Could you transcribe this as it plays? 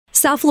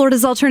South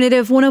Florida's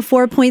Alternative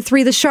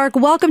 104.3 The Shark.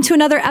 Welcome to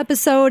another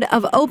episode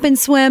of Open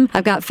Swim.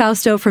 I've got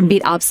Fausto from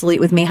Beat Obsolete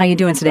with me. How you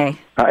doing today?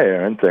 Hi,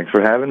 Erin. Thanks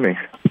for having me.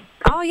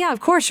 Oh, yeah, of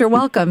course. You're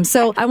welcome.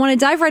 So I want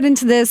to dive right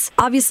into this.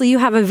 Obviously, you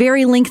have a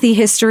very lengthy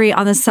history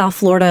on the South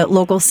Florida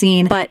local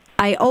scene, but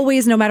I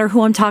always, no matter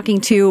who I'm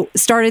talking to,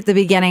 start at the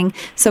beginning.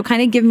 So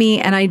kind of give me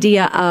an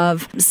idea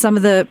of some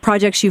of the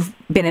projects you've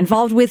been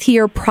involved with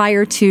here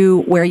prior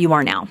to where you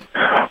are now.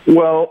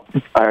 Well,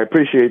 I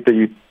appreciate that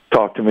you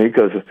talked to me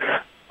because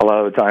a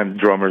lot of the time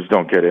drummers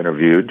don't get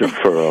interviewed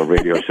for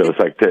radio shows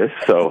like this.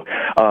 So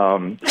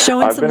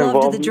showing some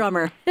love to the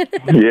drummer.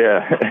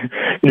 Yeah.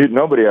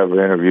 Nobody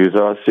ever interviews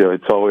us. You know,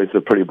 it's always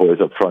the pretty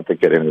boys up front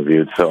that get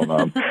interviewed. So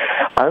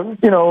I've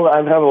had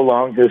a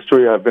long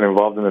history. I've been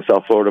involved in the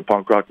South Florida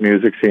punk rock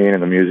music scene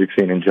and the music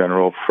scene in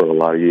general for a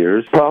lot of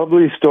years.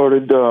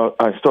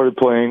 I started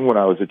playing when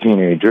I was a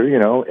teenager,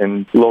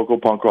 in local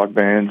punk rock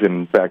bands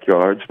and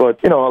backyards. But,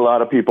 a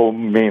lot of people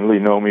mainly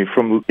know me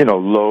from,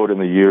 Load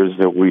and the years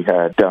that we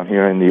had down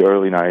here in the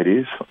early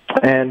 90s.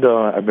 And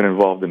I've been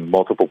involved in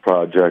multiple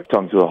projects,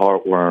 Tongues of the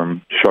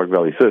Heartworm, Shark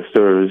Valley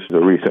Sisters, the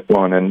recent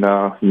one, and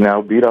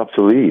now Beat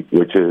Obsolete,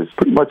 which is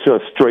pretty much a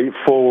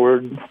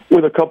straightforward,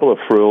 with a couple of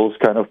frills,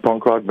 kind of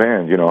punk rock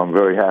band. I'm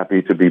very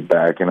happy to be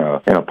back in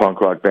a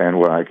punk rock band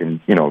where I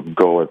can,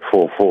 go at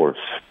full force.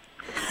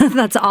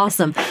 That's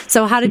awesome.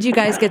 So how did you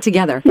guys get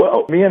together?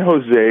 Well, me and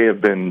Jose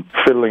have been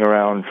fiddling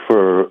around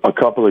for a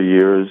couple of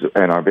years,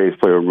 and our bass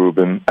player,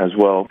 Ruben, as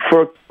well.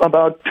 For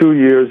about 2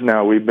 years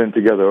now, we've been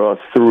together, us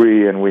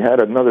three, and we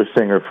had another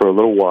singer for a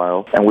little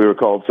while, and we were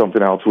called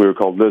something else. We were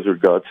called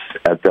Lizard Guts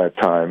at that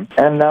time.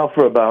 And now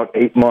for about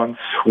 8 months,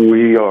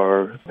 we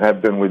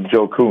have been with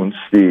Joe Kuntz,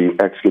 the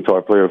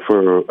ex-guitar player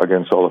for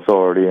Against All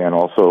Authority and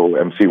also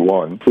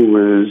MC1,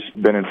 who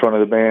has been in front of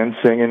the band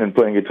singing and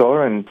playing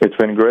guitar, and it's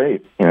been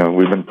great.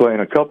 We've been playing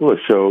a couple of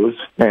shows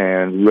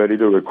and ready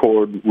to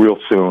record real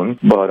soon,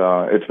 but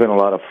it's been a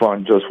lot of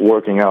fun just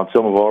working out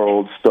some of our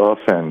old stuff,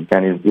 and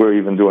we're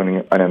even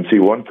doing an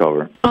MC1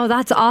 cover. Oh,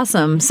 that's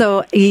awesome.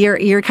 So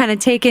you're kind of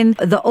taking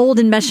the old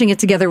and meshing it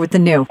together with the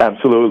new.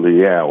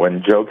 Absolutely, yeah.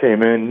 When Joe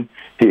came in,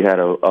 he had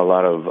a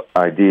lot of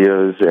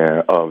ideas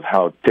of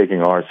how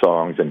taking our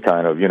songs and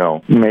kind of,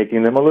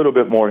 making them a little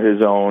bit more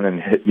his own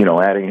and,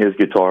 adding his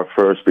guitar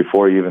first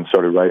before he even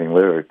started writing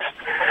lyrics.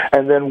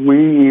 And then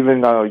we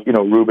even,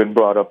 Ruben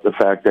brought up the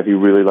fact that he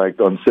really liked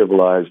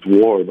Uncivilized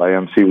War by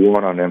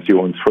MC1 on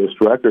MC1's first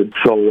record.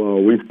 So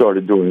we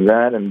started doing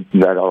that, and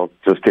that all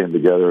just came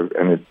together,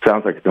 and it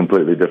sounds like a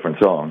completely different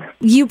song.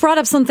 You brought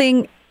up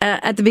something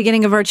at the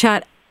beginning of our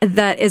chat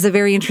that is a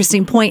very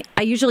interesting point.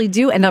 I usually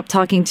do end up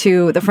talking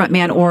to the front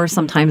man or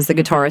sometimes the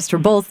guitarist or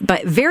both,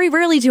 but very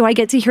rarely do I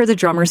get to hear the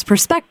drummer's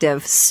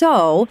perspective.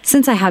 So,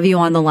 since I have you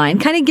on the line,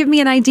 kind of give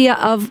me an idea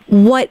of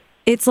what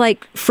it's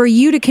like for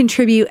you to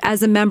contribute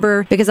as a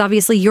member, because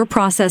obviously your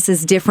process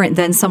is different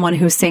than someone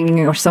who's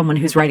singing or someone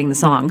who's writing the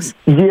songs.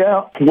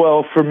 Yeah,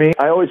 well, for me,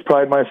 I always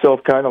pride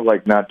myself kind of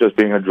like not just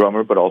being a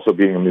drummer, but also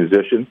being a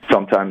musician.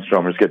 Sometimes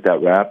drummers get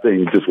that rap that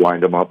you just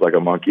wind them up like a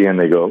monkey and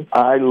they go.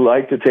 I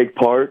like to take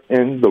part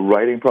in the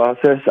writing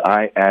process.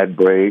 I add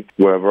break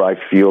wherever I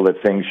feel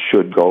that things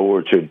should go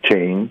or should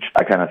change.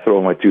 I kind of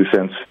throw my 2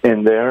 cents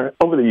in there.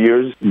 Over the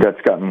years,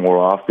 that's gotten more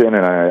often,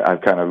 and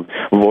I've kind of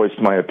voiced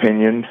my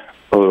opinion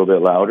a little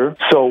bit louder.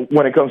 So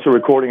when it comes to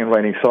recording and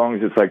writing songs,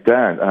 it's like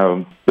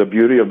that. The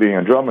beauty of being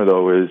a drummer,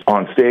 though, is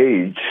on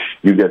stage,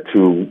 you get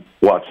to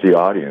watch the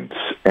audience,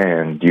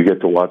 and you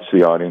get to watch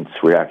the audience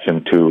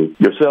reaction to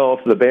yourself,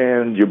 the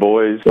band, your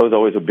boys. That was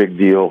always a big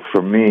deal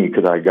for me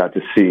because I got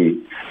to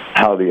see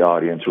how the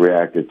audience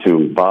reacted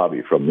to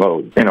Bobby from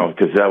Load,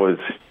 because that was,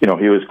 he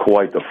was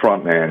quite the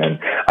front man, and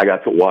I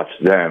got to watch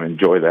them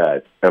enjoy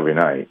that every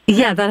night.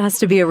 Yeah, that has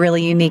to be a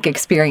really unique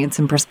experience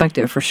and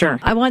perspective for sure.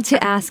 I want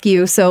to ask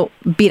you, so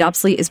Beat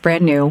Obsolete is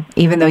brand new,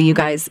 even though you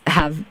guys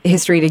have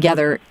history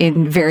together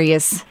in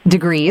various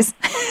degrees.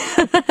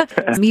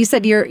 You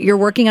said you're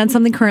working on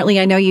something currently.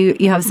 I know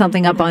you have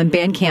something up on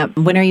Bandcamp.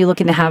 When are you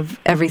looking to have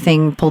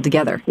everything pulled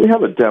together? We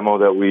have a demo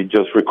that we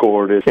just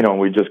recorded.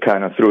 We just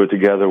kind of threw it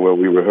together where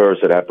we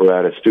rehearsed at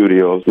Apparatus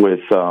Studios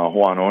with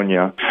Juan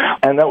Oña.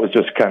 And that was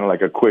just kind of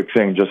like a quick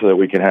thing just so that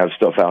we can have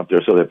stuff out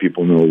there so that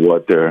people knew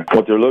what they're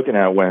looking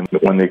at when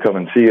they come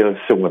and see us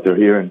and what they're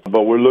hearing.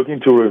 But we're looking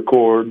to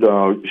record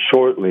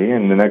shortly.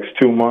 In the next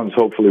 2 months,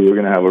 hopefully we're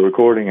going to have a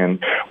recording.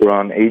 And we're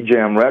on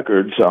A-Jam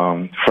Records.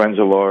 Friends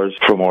of ours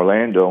from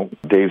Orlando,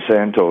 Dave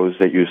Santos,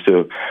 that used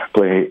to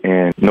play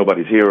in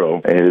Nobody's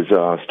Hero, is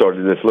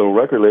started this little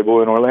record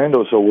label in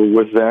Orlando. So we're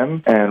with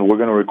them, and we're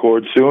going to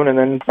record soon. And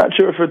then not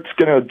sure if it's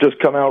going to just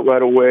come out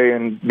right away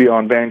and be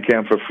on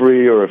Bandcamp for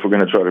free, or if we're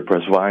going to try to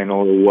press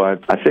vinyl or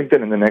what. I think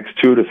that in the next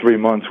 2 to 3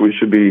 months, we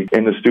should be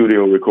in the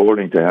studio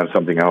recording to have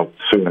something out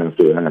soon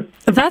after that.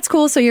 That's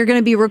cool. So you're going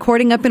to be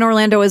recording up in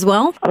Orlando as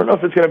well? I don't know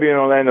if it's going to be in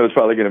Orlando. It's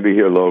probably going to be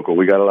here local.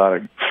 We got a lot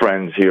of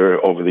friends here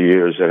over the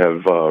years that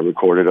have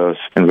recorded us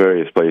in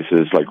various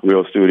places, like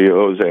Real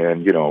Studios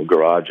and,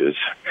 garages.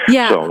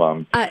 Yeah,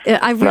 so,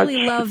 I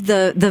really love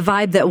the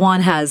vibe that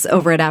Juan has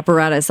over at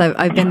Apparatus.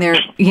 I've been there.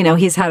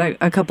 He's had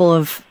a couple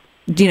of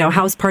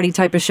house party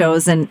type of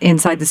shows and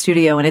inside the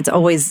studio, and it's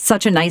always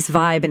such a nice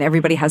vibe, and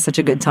everybody has such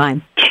a good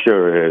time.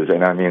 Sure is,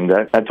 and I mean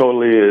that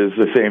totally is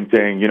the same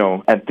thing.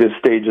 At this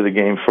stage of the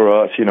game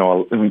for us,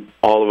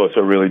 all of us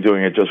are really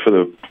doing it just for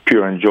the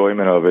pure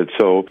enjoyment of it.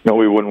 So,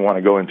 we wouldn't want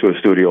to go into a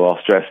studio all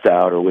stressed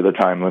out or with a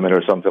time limit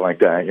or something like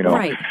that.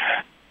 Right.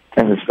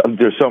 And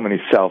there's so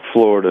many South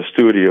Florida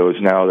studios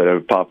now that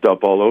have popped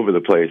up all over the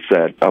place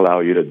that allow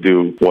you to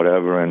do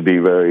whatever and be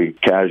very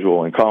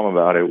casual and calm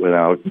about it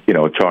without,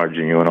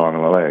 charging you an arm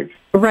and a leg.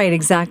 Right,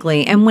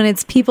 exactly. And when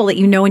it's people that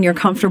you know and you're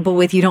comfortable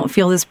with, you don't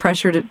feel this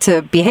pressure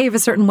to behave a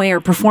certain way or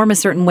perform a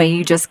certain way.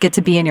 You just get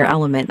to be in your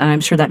element, and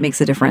I'm sure that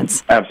makes a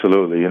difference.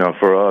 Absolutely.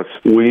 For us,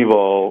 we've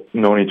all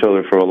known each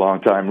other for a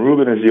long time.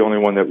 Ruben is the only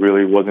one that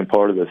really wasn't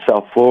part of the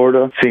South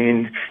Florida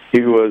scene.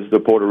 He was the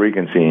Puerto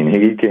Rican scene.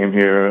 He came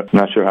here, I'm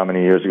not sure how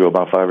many years ago,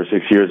 about 5 or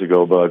 6 years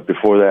ago, but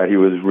before that, he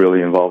was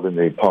really involved in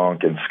the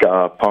punk and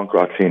ska punk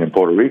rock scene in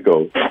Puerto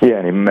Rico. Yeah,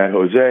 and he met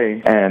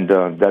Jose, and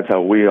that's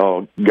how we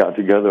all got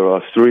together,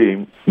 us three.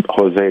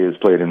 Jose has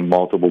played in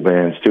multiple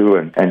bands too,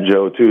 and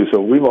Joe too.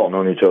 So we've all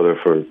known each other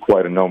for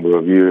quite a number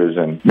of years,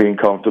 and being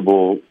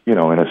comfortable,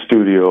 in a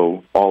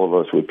studio, all of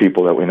us with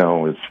people that we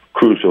know is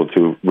crucial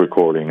to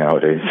recording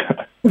nowadays.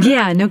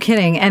 Yeah, no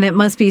kidding. And it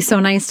must be so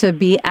nice to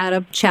be at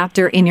a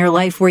chapter in your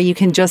life where you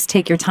can just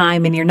take your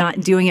time and you're not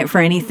doing it for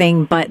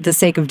anything but the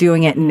sake of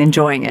doing it and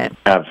enjoying it.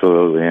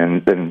 Absolutely.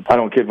 And I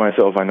don't kid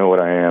myself. I know what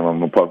I am.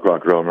 I'm a punk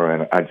rock drummer,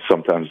 and I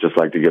sometimes just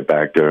like to get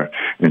back there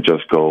and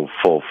just go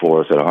full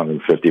force at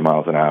 150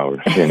 miles an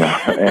hour, And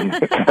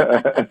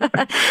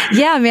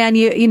yeah, man,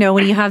 you know,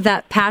 when you have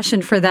that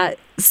passion for that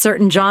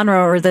certain genre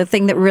or the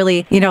thing that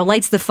really,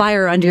 lights the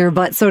fire under your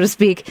butt, so to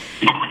speak.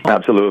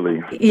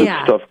 Absolutely.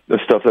 Yeah. The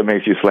stuff that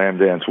makes you slam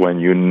dance when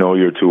you know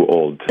you're too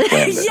old to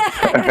slam dance.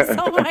 Yes.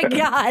 Oh my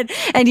God.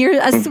 And you're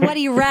a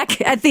sweaty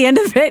wreck at the end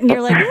of it, and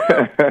you're like,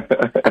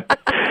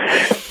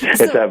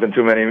 It's happened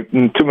too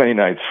many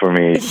nights for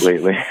me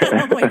lately.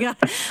 Oh my God.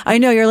 I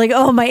know, you're like,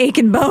 oh, my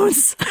aching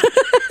bones.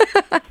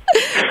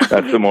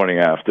 That's the morning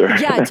after.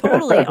 Yeah,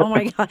 totally. Oh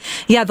my God.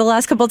 Yeah, the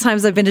last couple of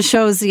times I've been to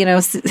shows,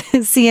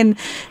 seeing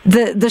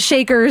the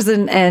Shakers,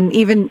 and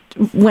even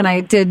when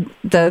I did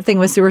the thing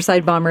with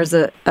Suicide Bombers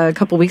a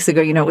couple weeks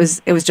ago,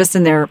 it was just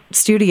in their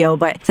studio.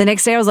 But the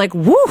next day I was like,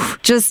 woo,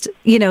 just,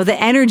 the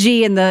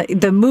energy and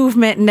the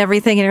movement and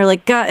everything. And you're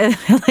like, God,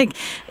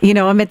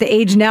 I'm at the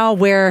age now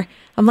where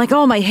I'm like,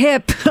 oh, my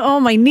hip, oh,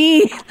 my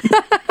knee.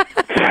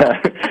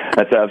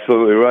 That's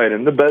absolutely right.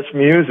 And the best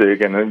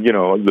music, and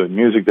the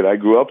music that I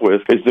grew up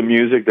with, is the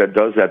music that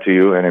does that to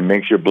you, and it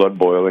makes your blood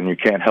boil, and you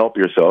can't help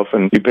yourself,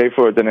 and you pay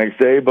for it the next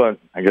day. But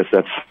I guess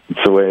that's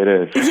the way it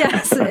is.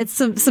 Yes, it's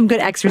some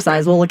good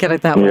exercise. We'll look at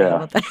it that way.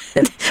 Yeah.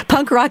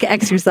 Punk rock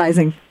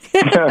exercising.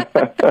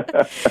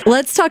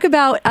 Let's talk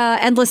about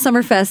Endless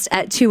Summerfest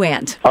at 2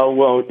 And. Oh,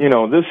 well,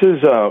 this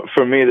is,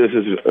 for me, this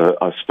is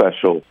a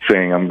special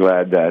thing. I'm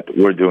glad that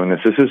we're doing this.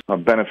 This is a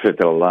benefit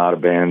that a lot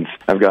of bands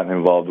have gotten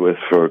involved with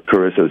for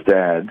Carissa's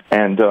dad.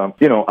 And,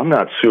 I'm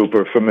not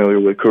super familiar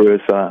with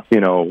Carissa.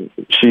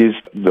 She's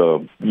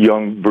the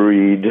young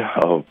breed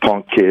of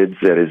punk kids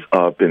that is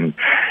up in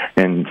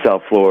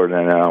South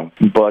Florida now.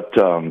 But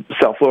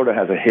South Florida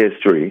has a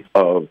history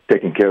of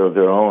taking care of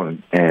their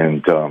own.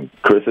 And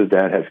Carissa's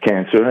dad has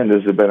cancer, and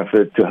there's a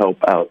benefit to help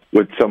out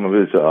with some of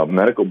his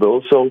medical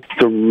bills. So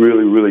it's a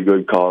really, really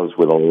good cause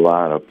with a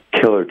lot of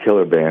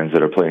killer bands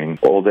that are playing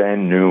old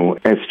and new.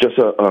 And it's just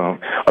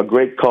a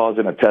great cause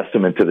and a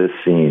testament to this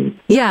scene.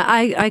 Yeah,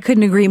 I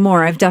couldn't agree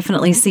more. I've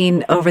definitely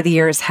seen over the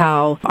years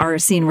how our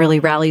scene really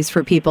rallies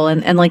for people.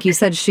 And like you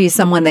said, she's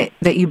someone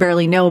that you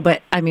barely know,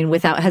 but I mean,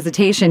 without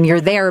hesitation,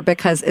 you're there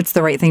because it's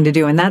the right thing to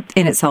do. And that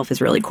in itself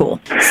is really cool.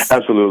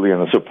 Absolutely.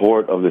 And the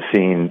support of the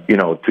scene,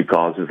 to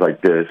causes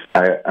like this.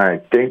 I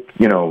think,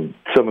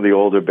 some of the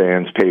older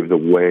bands paved the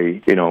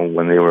way,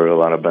 when there were a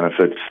lot of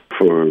benefits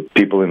for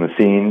people in the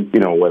scene,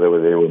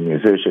 whether they were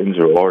musicians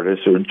or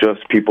artists or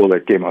just people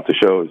that came out to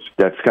shows.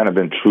 That's kind of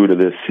been true to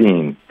this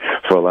scene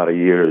for a lot of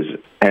years.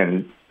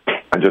 And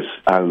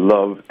I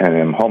love and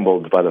am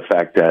humbled by the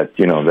fact that,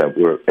 that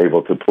we're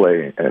able to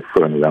play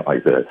for an event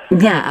like this.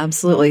 Yeah,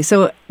 absolutely.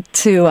 So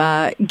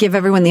to give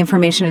everyone the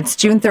information, it's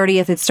June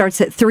 30th. It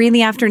starts at 3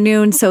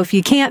 p.m. So if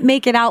you can't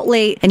make it out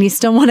late and you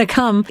still want to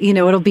come,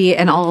 it'll be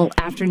an all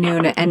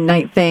afternoon and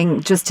night thing.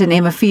 Just to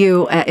name a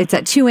few, it's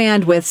at 2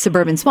 And with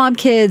Suburban Swamp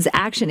Kids,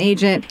 Action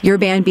Agent, Your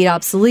Band Beat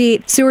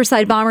Obsolete,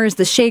 Suicide Bombers,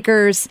 The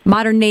Shakers,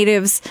 Modern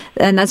Natives,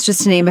 and that's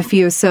just to name a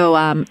few.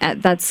 So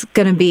that's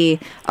going to be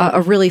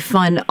a really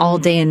fun all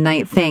day and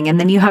night thing. And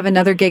then you have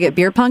another gig at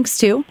Beer Punks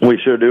too? We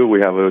sure do.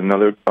 We have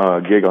another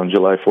gig on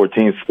July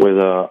 14th with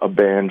a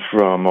band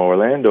from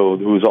Orlando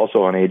who's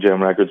also on AGM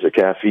Records, The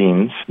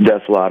Caffeines,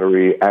 Death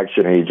Lottery,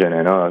 Action Agent,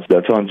 and us.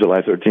 That's on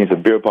July 13th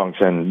at Beer Punks.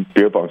 And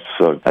Beer Punks,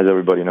 as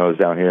everybody knows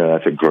down here,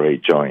 that's a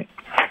great joint.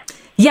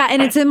 Yeah,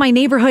 and it's in my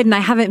neighborhood, and I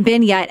haven't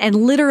been yet. And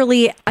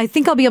literally, I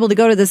think I'll be able to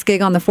go to this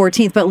gig on the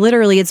 14th, but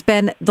literally it's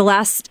been the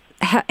last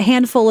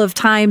handful of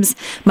times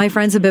my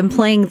friends have been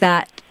playing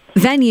that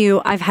venue.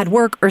 I've had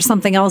work or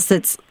something else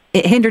that's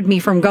it hindered me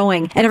from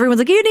going. And everyone's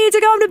like, you need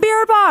to go to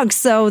Beer Bonks.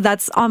 So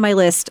that's on my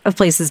list of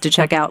places to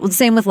check out.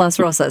 Same with Las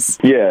Rosas.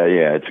 Yeah,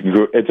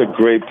 it's a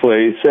great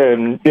place,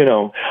 and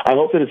I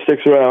hope that it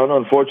sticks around.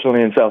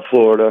 Unfortunately, in South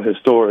Florida,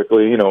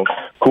 historically,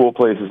 cool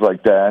places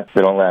like that,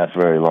 they don't last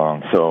very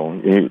long. So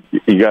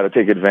you got to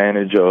take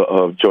advantage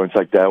of joints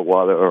like that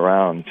while they're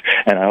around.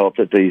 And I hope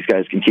that these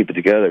guys can keep it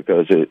together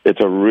because it's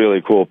a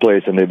really cool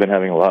place, and they've been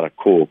having a lot of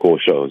cool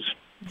shows.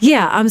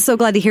 Yeah, I'm so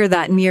glad to hear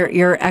that. And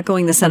you're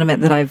echoing the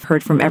sentiment that I've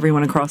heard from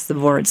everyone across the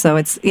board. So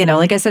it's,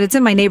 like I said, it's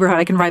in my neighborhood.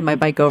 I can ride my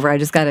bike over. I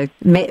just got to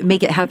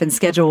make it happen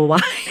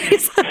schedule-wise.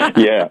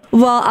 Yeah.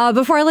 Well,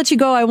 before I let you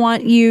go, I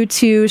want you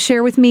to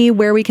share with me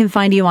where we can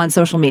find you on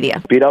social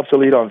media. Beat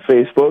Obsolete on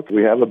Facebook.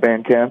 We have a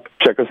Bandcamp.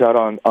 Check us out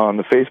on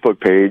the Facebook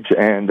page,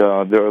 and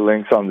there are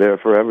links on there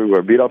for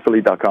everywhere.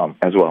 BeatObsolete.com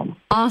as well.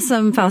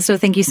 Awesome, Fausto.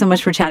 Thank you so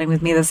much for chatting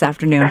with me this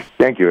afternoon.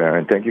 Thank you,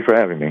 Erin. Thank you for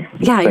having me.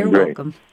 Yeah, you're welcome.